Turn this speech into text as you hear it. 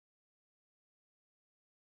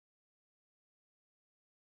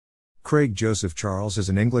Craig Joseph Charles is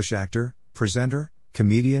an English actor, presenter,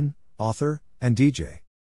 comedian, author, and DJ.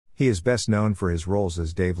 He is best known for his roles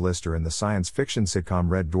as Dave Lister in the science fiction sitcom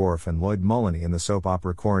Red Dwarf and Lloyd Mullaney in the soap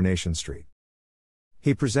opera Coronation Street.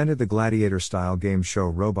 He presented the gladiator-style game show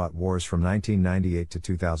Robot Wars from 1998 to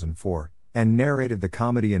 2004, and narrated the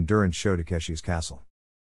comedy endurance show Takeshi's Castle.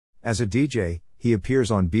 As a DJ, he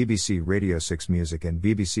appears on BBC Radio 6 Music and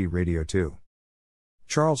BBC Radio 2.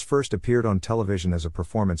 Charles first appeared on television as a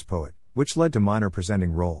performance poet, which led to minor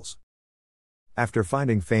presenting roles. After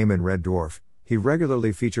finding fame in Red Dwarf, he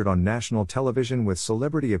regularly featured on national television with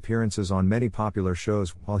celebrity appearances on many popular shows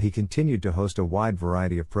while he continued to host a wide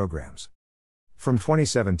variety of programs. From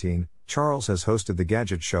 2017, Charles has hosted The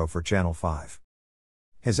Gadget Show for Channel 5.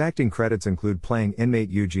 His acting credits include playing inmate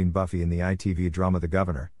Eugene Buffy in the ITV drama The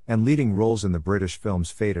Governor, and leading roles in the British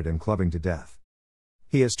films Fated and Clubbing to Death.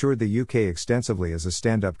 He has toured the UK extensively as a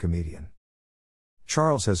stand-up comedian.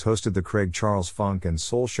 Charles has hosted the Craig Charles Funk and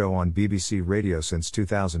Soul Show on BBC Radio since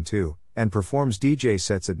 2002, and performs DJ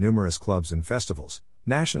sets at numerous clubs and festivals,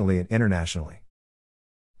 nationally and internationally.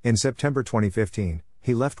 In September 2015,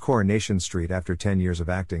 he left Coronation Street after 10 years of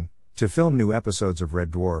acting, to film new episodes of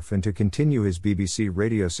Red Dwarf and to continue his BBC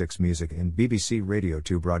Radio 6 Music and BBC Radio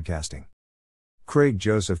 2 broadcasting. Craig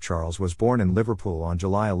Joseph Charles was born in Liverpool on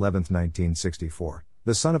July 11, 1964,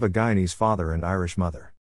 the son of a Guyanese father and Irish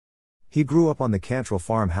mother. He grew up on the Cantrell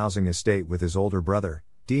Farm housing estate with his older brother,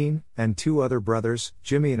 Dean, and two other brothers,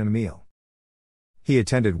 Jimmy and Emil. He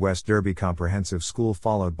attended West Derby Comprehensive School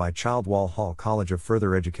followed by Childwall Hall College of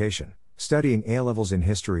Further Education, studying A-levels in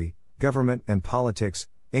history, government and politics,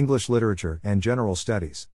 English literature and general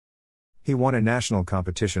studies. He won a national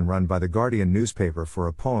competition run by the Guardian newspaper for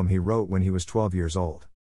a poem he wrote when he was 12 years old.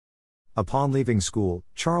 Upon leaving school,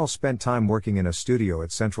 Charles spent time working in a studio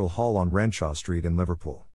at Central Hall on Renshaw Street in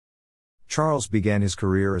Liverpool. Charles began his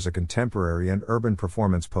career as a contemporary and urban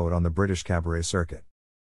performance poet on the British cabaret circuit.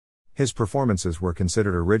 His performances were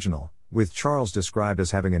considered original, with Charles described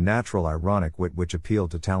as having a natural ironic wit which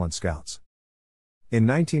appealed to talent scouts. In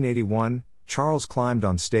 1981, Charles climbed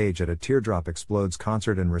on stage at a Teardrop Explodes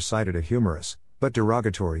concert and recited a humorous, but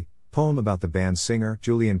derogatory, poem about the band's singer,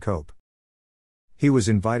 Julian Cope. He was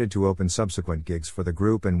invited to open subsequent gigs for the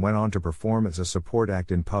group and went on to perform as a support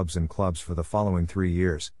act in pubs and clubs for the following 3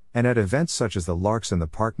 years, and at events such as the Larks and the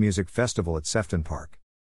Park Music Festival at Sefton Park.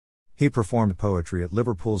 He performed poetry at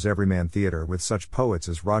Liverpool's Everyman Theatre with such poets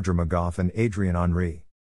as Roger McGough and Adrian Henry.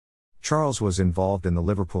 Charles was involved in the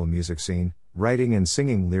Liverpool music scene, writing and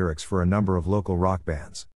singing lyrics for a number of local rock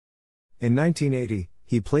bands. In 1980,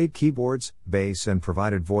 he played keyboards, bass and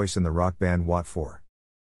provided voice in the rock band What For.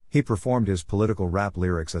 He performed his political rap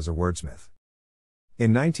lyrics as a wordsmith.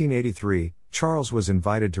 In 1983, Charles was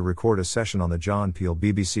invited to record a session on the John Peel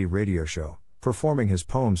BBC radio show, performing his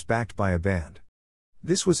poems backed by a band.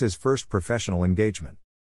 This was his first professional engagement.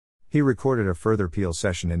 He recorded a further Peel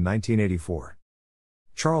session in 1984.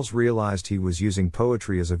 Charles realized he was using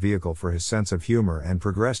poetry as a vehicle for his sense of humor and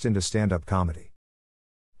progressed into stand-up comedy.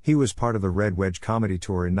 He was part of the Red Wedge comedy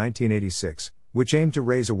tour in 1986, which aimed to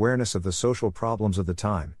raise awareness of the social problems of the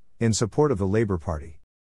time, in support of the Labour Party.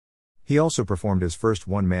 He also performed his first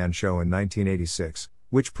one-man show in 1986,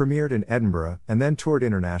 which premiered in Edinburgh and then toured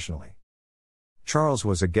internationally. Charles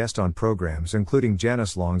was a guest on programs including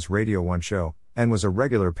Janice Long's Radio 1 show, and was a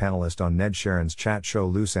regular panelist on Ned Sharon's chat show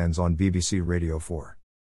Loose Ends on BBC Radio 4.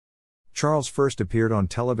 Charles first appeared on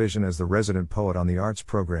television as the resident poet on the arts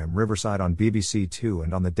program Riverside on BBC 2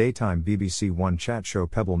 and on the daytime BBC 1 chat show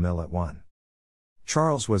Pebble Mill at 1.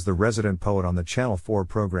 Charles was the resident poet on the Channel 4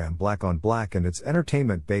 program Black on Black and its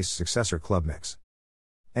entertainment-based successor Club Mix.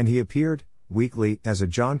 And he appeared, weekly, as a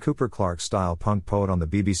John Cooper Clarke-style punk poet on the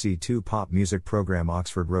BBC 2 pop music program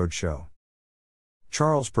Oxford Road Show.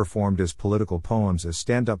 Charles performed his political poems as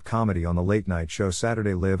stand-up comedy on the late-night show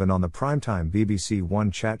Saturday Live and on the primetime BBC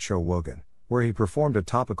 1 chat show Wogan, where he performed a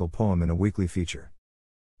topical poem in a weekly feature.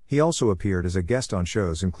 He also appeared as a guest on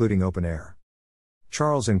shows including Open Air.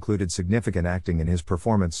 Charles included significant acting in his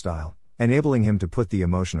performance style, enabling him to put the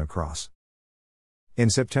emotion across. In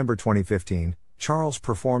September 2015, Charles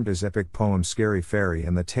performed his epic poem Scary Fairy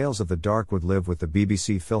and the Tales of the Dark Would Live with the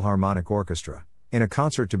BBC Philharmonic Orchestra, in a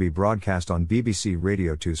concert to be broadcast on BBC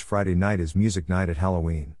Radio 2's Friday Night is Music Night at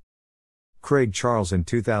Halloween. Craig Charles in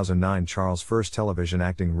 2009 Charles' first television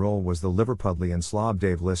acting role was the Liverpudlian slob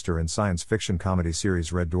Dave Lister in science fiction comedy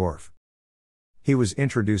series Red Dwarf. He was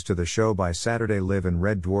introduced to the show by Saturday Live and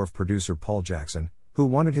Red Dwarf producer Paul Jackson, who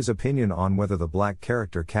wanted his opinion on whether the black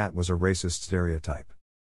character Cat was a racist stereotype.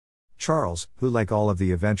 Charles, who like all of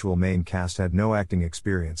the eventual main cast had no acting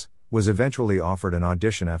experience, was eventually offered an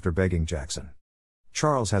audition after begging Jackson.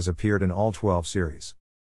 Charles has appeared in all 12 series.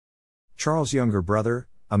 Charles' younger brother,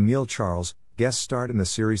 Emile Charles, guest starred in the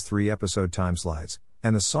series' 3-episode timeslides,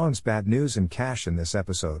 and the songs Bad News and Cash in this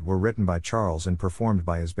episode were written by Charles and performed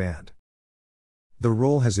by his band. The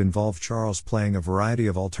role has involved Charles playing a variety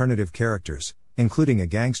of alternative characters, including a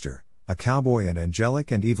gangster, a cowboy, and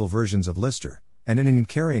angelic and evil versions of Lister, and in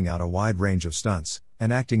carrying out a wide range of stunts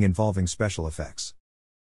and acting involving special effects.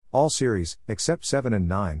 All series, except 7 and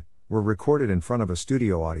 9, were recorded in front of a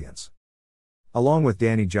studio audience. Along with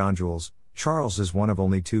Danny John Jules, Charles is one of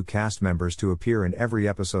only 2 cast members to appear in every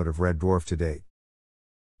episode of Red Dwarf to date.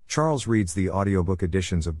 Charles reads the audiobook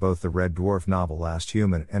editions of both the Red Dwarf novel Last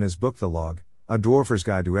Human and his book The Log, A Dwarfer's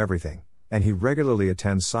Guide to Everything, and he regularly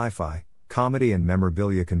attends sci-fi, comedy and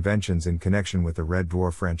memorabilia conventions in connection with the Red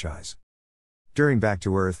Dwarf franchise. During Back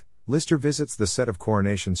to Earth, Lister visits the set of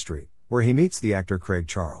Coronation Street, where he meets the actor Craig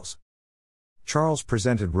Charles. Charles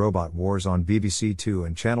presented Robot Wars on BBC 2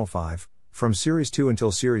 and Channel 5, from Series 2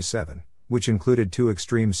 until Series 7, which included 2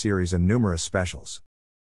 Extreme series and numerous specials.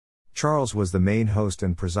 Charles was the main host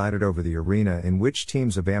and presided over the arena in which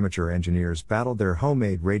teams of amateur engineers battled their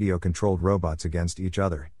homemade radio-controlled robots against each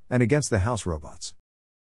other, and against the house robots.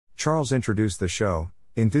 Charles introduced the show,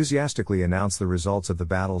 enthusiastically announced the results of the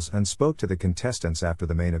battles and spoke to the contestants after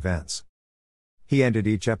the main events. He ended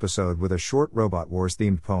each episode with a short Robot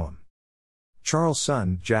Wars-themed poem. Charles'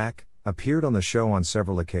 son, Jack, appeared on the show on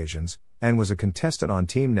several occasions, and was a contestant on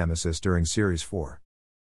Team Nemesis during Series 4.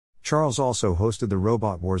 Charles also hosted the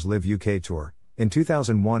Robot Wars Live UK tour in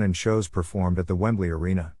 2001 and shows performed at the Wembley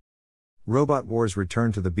Arena. Robot Wars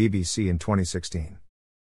returned to the BBC in 2016.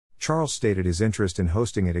 Charles stated his interest in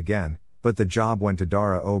hosting it again, but the job went to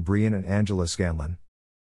Dara O'Brien and Angela Scanlon.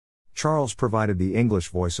 Charles provided the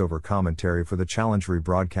English voiceover commentary for the challenge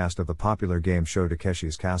rebroadcast of the popular game show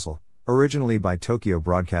Takeshi's Castle, originally by Tokyo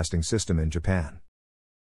Broadcasting System in Japan.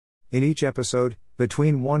 In each episode,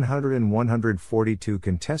 between 100 and 142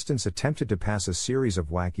 contestants attempted to pass a series of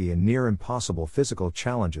wacky and near-impossible physical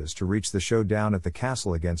challenges to reach the showdown at the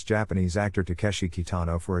castle against Japanese actor Takeshi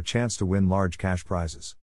Kitano for a chance to win large cash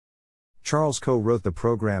prizes. Charles co-wrote the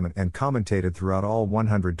program and commentated throughout all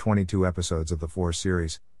 122 episodes of the 4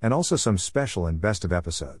 series, and also some special and best-of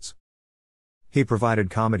episodes. He provided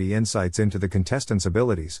comedy insights into the contestants'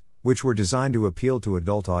 abilities, which were designed to appeal to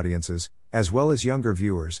adult audiences, as well as younger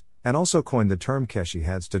viewers, and also coined the term Keshi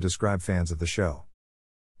heads to describe fans of the show.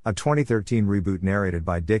 A 2013 reboot narrated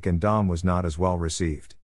by Dick and Dom was not as well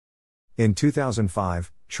received. In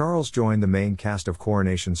 2005, Charles joined the main cast of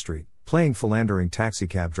Coronation Street, playing philandering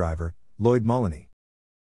taxicab driver, Lloyd Mullaney.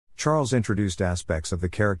 Charles introduced aspects of the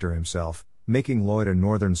character himself, making Lloyd a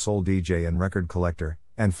northern soul DJ and record collector,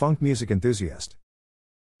 and funk music enthusiast.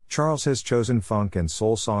 Charles has chosen funk and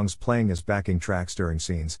soul songs playing as backing tracks during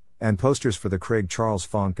scenes, and posters for the Craig Charles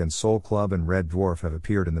Funk and Soul Club and Red Dwarf have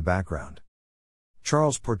appeared in the background.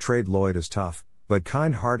 Charles portrayed Lloyd as tough, but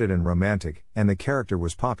kind-hearted and romantic, and the character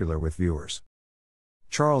was popular with viewers.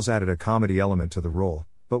 Charles added a comedy element to the role,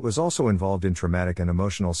 but was also involved in traumatic and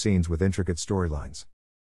emotional scenes with intricate storylines.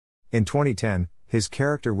 In 2010, his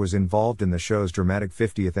character was involved in the show's dramatic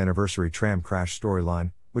 50th anniversary tram crash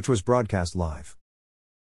storyline, which was broadcast live.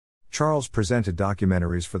 Charles presented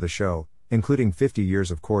documentaries for the show, including 50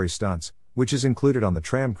 Years of Corey Stunts, which is included on the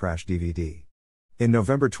Tram Crash DVD. In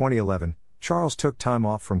November 2011, Charles took time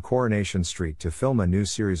off from Coronation Street to film a new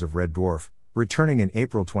series of Red Dwarf, returning in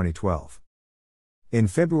April 2012. In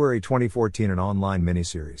February 2014, an online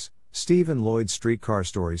miniseries, Steve and Lloyd's Streetcar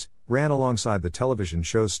Stories, ran alongside the television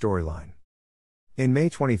show's storyline. In May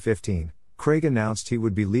 2015, Craig announced he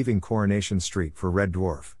would be leaving Coronation Street for Red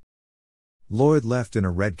Dwarf. Lloyd left in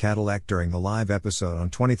a red Cadillac during the live episode on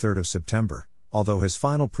 23 September, although his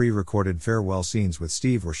final pre-recorded farewell scenes with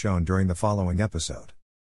Steve were shown during the following episode.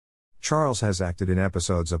 Charles has acted in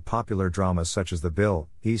episodes of popular dramas such as The Bill,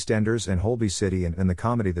 EastEnders and Holby City and in the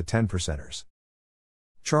comedy The 10 Percenters.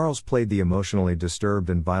 Charles played the emotionally disturbed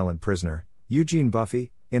and violent prisoner, Eugene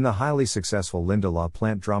Buffy, in the highly successful Linda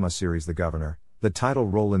LaPlante drama series The Governor, the title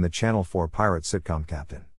role in the Channel 4 pirate sitcom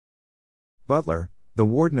Captain Butler, the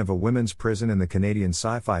warden of a women's prison in the Canadian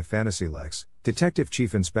sci-fi fantasy Lex, Detective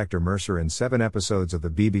Chief Inspector Mercer in 7 episodes of the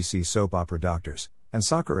BBC soap opera Doctors, and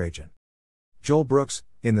soccer agent Joel Brooks,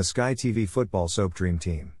 in the Sky TV football soap Dream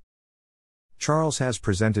Team. Charles has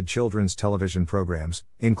presented children's television programs,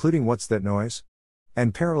 including What's That Noise?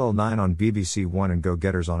 And Parallel 9 on BBC One and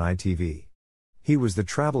Go-Getters on ITV. He was the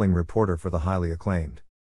traveling reporter for the highly acclaimed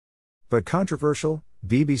but controversial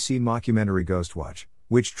BBC mockumentary Ghostwatch,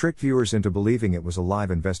 which tricked viewers into believing it was a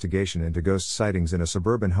live investigation into ghost sightings in a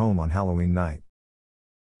suburban home on Halloween night.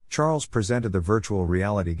 Charles presented the virtual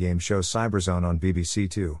reality game show Cyberzone on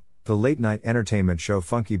BBC Two, the late-night entertainment show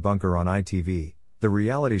Funky Bunker on ITV, the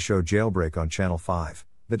reality show Jailbreak on Channel 5,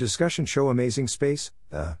 the discussion show Amazing Space,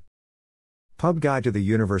 the Pub Guide to the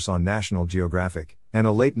Universe on National Geographic, and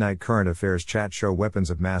a late-night current affairs chat show Weapons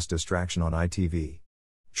of Mass Distraction on ITV.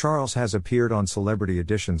 Charles has appeared on celebrity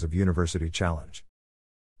editions of University Challenge,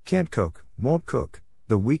 Can't Cook, Won't Cook,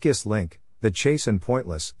 The Weakest Link, The Chase and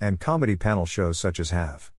Pointless, and comedy panel shows such as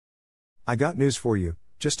Have I Got News For You,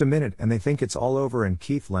 Just a Minute and They Think It's All Over and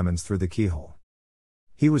Keith Lemon's Through the Keyhole.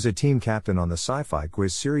 He was a team captain on the sci-fi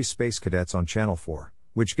quiz series Space Cadets on Channel 4,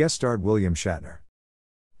 which guest-starred William Shatner.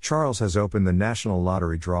 Charles has opened the National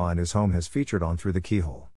Lottery draw and his home has featured on Through the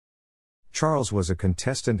Keyhole. Charles was a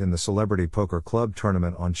contestant in the Celebrity Poker Club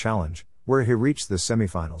tournament on Challenge, where he reached the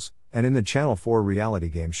semifinals, and in the Channel 4 reality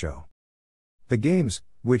game show The Games,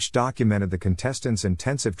 which documented the contestants'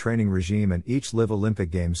 intensive training regime and each live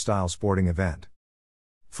Olympic Games-style sporting event.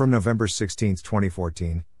 From November 16,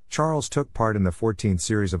 2014, Charles took part in the 14th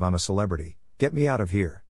series of I'm a Celebrity, Get Me Out of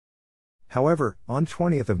Here. However, on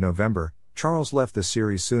 20th of November, Charles left the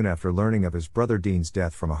series soon after learning of his brother Dean's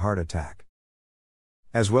death from a heart attack.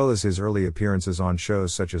 As well as his early appearances on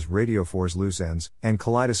shows such as Radio 4's Loose Ends and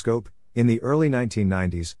Kaleidoscope, in the early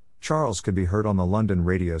 1990s, Charles could be heard on the London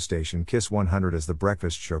radio station Kiss 100 as the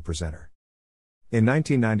breakfast show presenter. In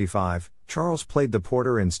 1995, Charles played the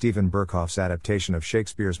porter in Stephen Burkhoff's adaptation of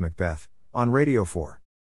Shakespeare's Macbeth, on Radio 4.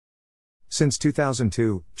 Since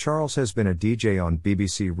 2002, Charles has been a DJ on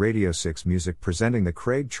BBC Radio 6 Music presenting the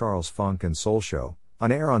Craig Charles Funk and Soul Show,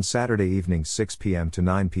 on air on Saturday evenings 6 p.m. to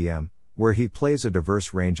 9 p.m., where he plays a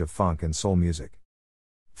diverse range of funk and soul music,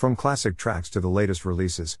 from classic tracks to the latest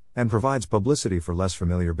releases, and provides publicity for less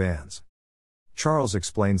familiar bands. Charles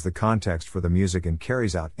explains the context for the music and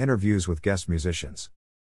carries out interviews with guest musicians.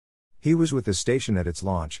 He was with the station at its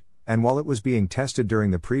launch, and while it was being tested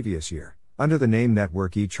during the previous year, under the name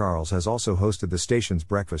Network E. Charles has also hosted the station's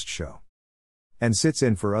breakfast show, and sits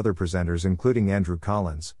in for other presenters including Andrew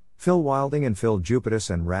Collins, Phil Wilding and Phil Jupitus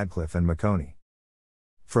and Radcliffe and McConey.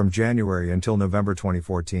 From January until November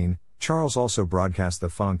 2014, Charles also broadcast the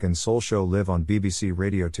funk and soul show Live on BBC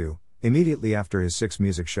Radio 2, immediately after his 6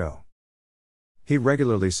 Music show. He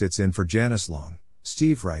regularly sits in for Janice Long,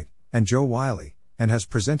 Steve Wright, and Joe Wiley, and has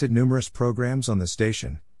presented numerous programs on the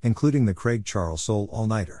station, including the Craig Charles Soul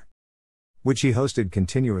All-Nighter, which he hosted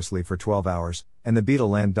continuously for 12 hours, and the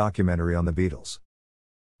Beatleland documentary on the Beatles.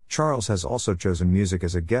 Charles has also chosen music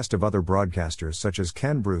as a guest of other broadcasters such as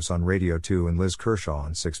Ken Bruce on Radio 2 and Liz Kershaw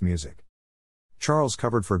on 6 Music. Charles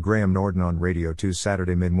covered for Graham Norton on Radio 2's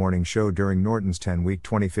Saturday mid-morning show during Norton's 10-week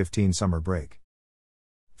 2015 summer break.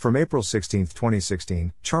 From April 16,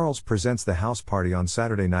 2016, Charles presents The House Party on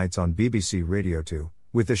Saturday nights on BBC Radio 2,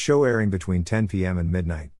 with the show airing between 10 p.m. and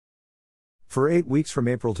midnight. For 8 weeks from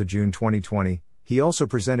April to June 2020, he also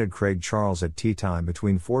presented Craig Charles at tea time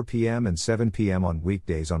between 4 p.m. and 7 p.m. on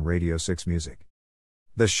weekdays on Radio 6 Music.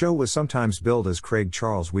 The show was sometimes billed as Craig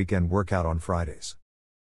Charles Weekend Workout on Fridays.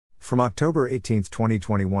 From October 18,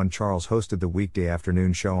 2021, Charles hosted the weekday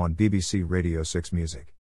afternoon show on BBC Radio 6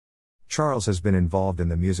 Music. Charles has been involved in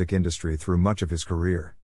the music industry through much of his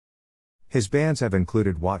career. His bands have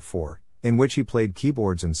included Watt 4, in which he played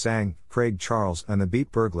keyboards and sang, Craig Charles and the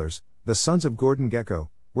Beat Burglars, the Sons of Gordon Gekko,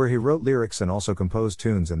 where he wrote lyrics and also composed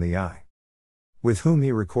tunes, and The Eye, with whom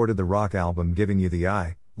he recorded the rock album Giving You the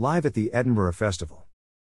Eye, live at the Edinburgh Festival.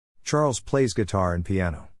 Charles plays guitar and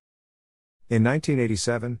piano. In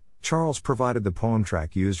 1987, Charles provided the poem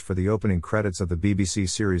track used for the opening credits of the BBC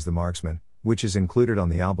series The Marksman, which is included on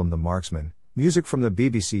the album The Marksman, music from the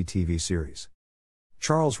BBC TV series.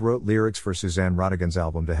 Charles wrote lyrics for Suzanne Rodigan's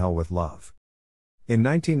album To Hell with Love. In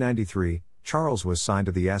 1993, Charles was signed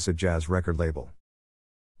to the Acid Jazz record label.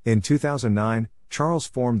 In 2009, Charles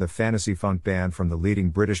formed the Fantasy Funk Band from the leading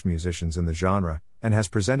British musicians in the genre, and has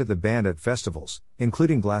presented the band at festivals,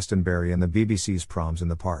 including Glastonbury and the BBC's Proms in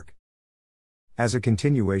the Park. As a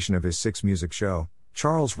continuation of his 6 Music show,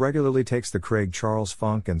 Charles regularly takes the Craig Charles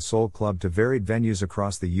Funk and Soul Club to varied venues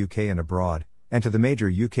across the UK and abroad, and to the major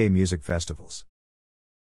UK music festivals.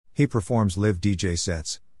 He performs live DJ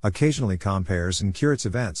sets, occasionally compares and curates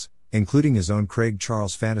events, including his own Craig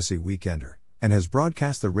Charles Fantasy Weekender, and has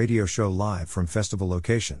broadcast the radio show live from festival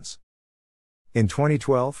locations. In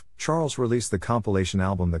 2012, Charles released the compilation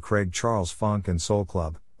album The Craig Charles Funk and Soul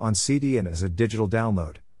Club, on CD and as a digital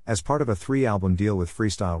download, as part of a 3-album deal with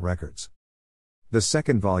Freestyle Records. The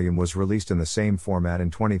second volume was released in the same format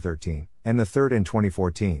in 2013, and the third in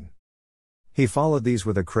 2014. He followed these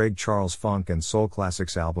with a Craig Charles Funk and Soul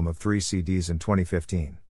Classics album of 3 CDs in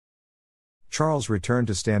 2015. Charles returned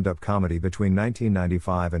to stand-up comedy between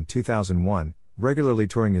 1995 and 2001, regularly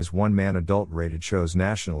touring his one-man adult-rated shows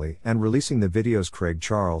nationally and releasing the videos Craig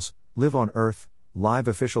Charles, Live on Earth, Live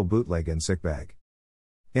Official Bootleg and Sickbag.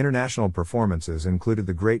 International performances included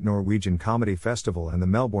the Great Norwegian Comedy Festival and the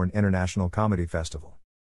Melbourne International Comedy Festival.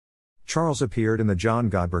 Charles appeared in the John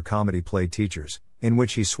Godber comedy play Teachers, in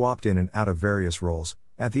which he swapped in and out of various roles,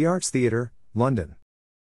 at the Arts Theatre, London,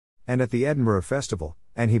 and at the Edinburgh Festival,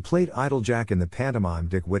 and he played Idle Jack in the pantomime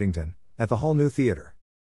Dick Whittington, at the Hull New Theatre.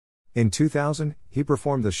 In 2000, he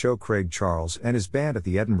performed the show Craig Charles and his band at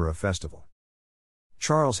the Edinburgh Festival.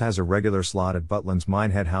 Charles has a regular slot at Butlin's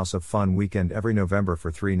Minehead House of Fun weekend every November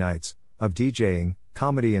for 3 nights, of DJing,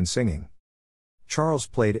 comedy and singing. Charles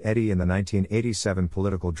played Eddie in the 1987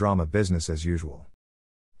 political drama Business as Usual.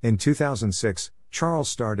 In 2006, Charles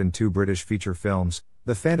starred in 2 British feature films,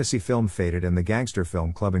 the fantasy film Fated and the gangster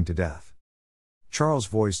film Clubbing to Death. Charles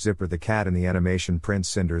voiced Zipper the Cat in the animation Prince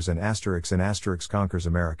Cinders and Asterix Conquers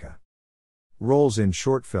America. Roles in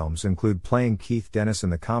short films include playing Keith Dennis in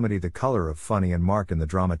the comedy The Color of Funny and Mark in the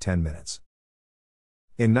drama 10 Minutes.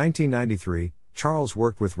 In 1993, Charles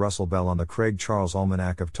worked with Russell Bell on the Craig Charles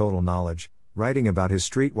Almanac of Total Knowledge, writing about his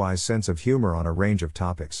streetwise sense of humor on a range of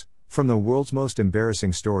topics, from the world's most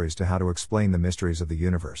embarrassing stories to how to explain the mysteries of the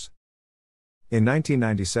universe. In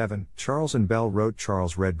 1997, Charles and Bell wrote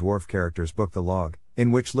Charles' Red Dwarf character's book The Log,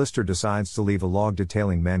 in which Lister decides to leave a log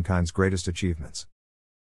detailing mankind's greatest achievements.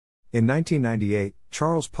 In 1998,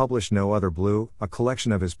 Charles published No Other Blue, a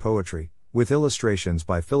collection of his poetry, with illustrations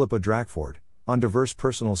by Philippa Drakford, on diverse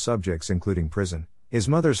personal subjects including prison, his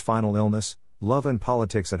mother's final illness, love and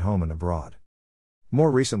politics at home and abroad. More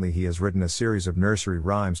recently he has written a series of nursery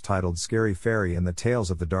rhymes titled Scary Fairy and the Tales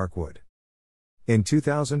of the Dark Wood. In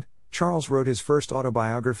 2000, Charles wrote his first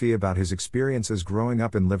autobiography about his experiences growing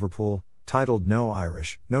up in Liverpool, titled No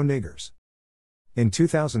Irish, No Niggers. In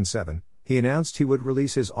 2007, he announced he would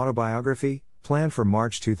release his autobiography, planned for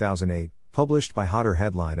March 2008, published by Hodder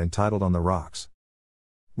Headline and titled On the Rocks,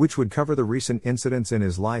 which would cover the recent incidents in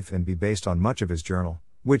his life and be based on much of his journal,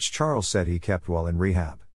 which Charles said he kept while in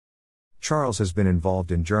rehab. Charles has been involved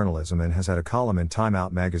in journalism and has had a column in Time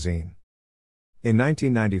Out magazine. In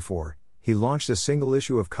 1994, he launched a single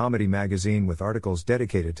issue of Comedy magazine with articles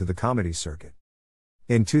dedicated to the comedy circuit.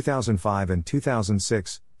 In 2005 and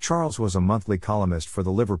 2006, Charles was a monthly columnist for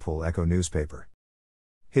the Liverpool Echo newspaper.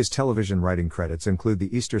 His television writing credits include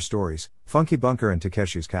The Easter Stories, Funky Bunker and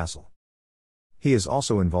Takeshi's Castle. He is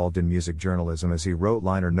also involved in music journalism as he wrote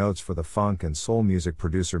liner notes for the funk and soul music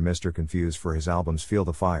producer Mr. Confused for his albums Feel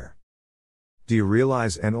the Fire, Do You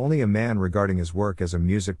Realize and Only a Man regarding his work as a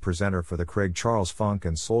music presenter for the Craig Charles Funk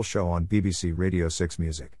and Soul Show on BBC Radio 6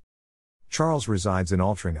 Music. Charles resides in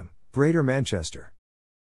Altrincham, Greater Manchester.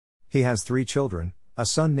 He has 3 children, a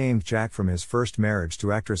son named Jack from his first marriage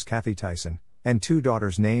to actress Kathy Tyson, and 2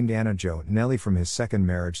 daughters named Anna Jo and Nellie from his second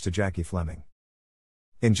marriage to Jackie Fleming.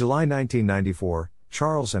 In July 1994,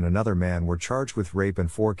 Charles and another man were charged with rape and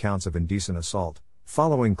 4 counts of indecent assault,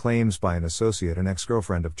 following claims by an associate and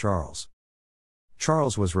ex-girlfriend of Charles.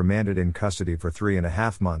 Charles was remanded in custody for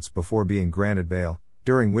 3.5 months before being granted bail,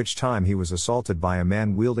 during which time he was assaulted by a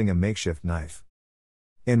man wielding a makeshift knife.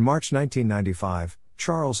 In March 1995,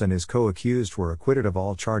 Charles and his co-accused were acquitted of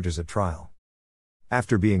all charges at trial.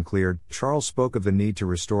 After being cleared, Charles spoke of the need to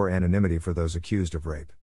restore anonymity for those accused of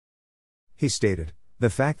rape. He stated, "The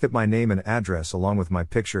fact that my name and address along with my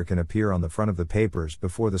picture can appear on the front of the papers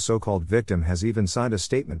before the so-called victim has even signed a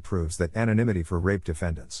statement proves that anonymity for rape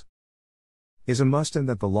defendants is a must and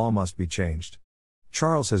that the law must be changed."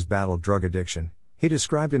 Charles has battled drug addiction. He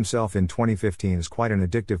described himself in 2015 as quite an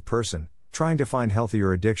addictive person, trying to find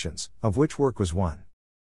healthier addictions, of which work was one.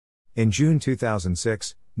 In June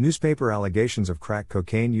 2006, newspaper allegations of crack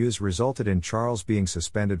cocaine use resulted in Charles being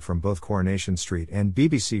suspended from both Coronation Street and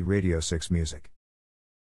BBC Radio 6 Music.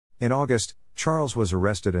 In August, Charles was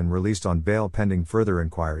arrested and released on bail pending further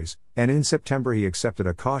inquiries, and in September he accepted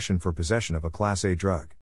a caution for possession of a Class A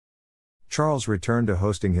drug. Charles returned to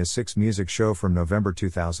hosting his 6 Music show from November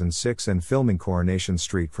 2006 and filming Coronation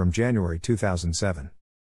Street from January 2007.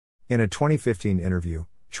 In a 2015 interview,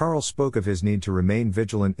 Charles spoke of his need to remain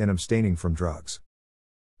vigilant in abstaining from drugs.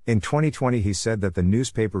 In 2020 he said that the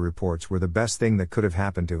newspaper reports were the best thing that could have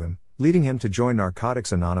happened to him, leading him to join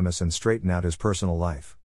Narcotics Anonymous and straighten out his personal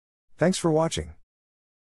life. Thanks for watching.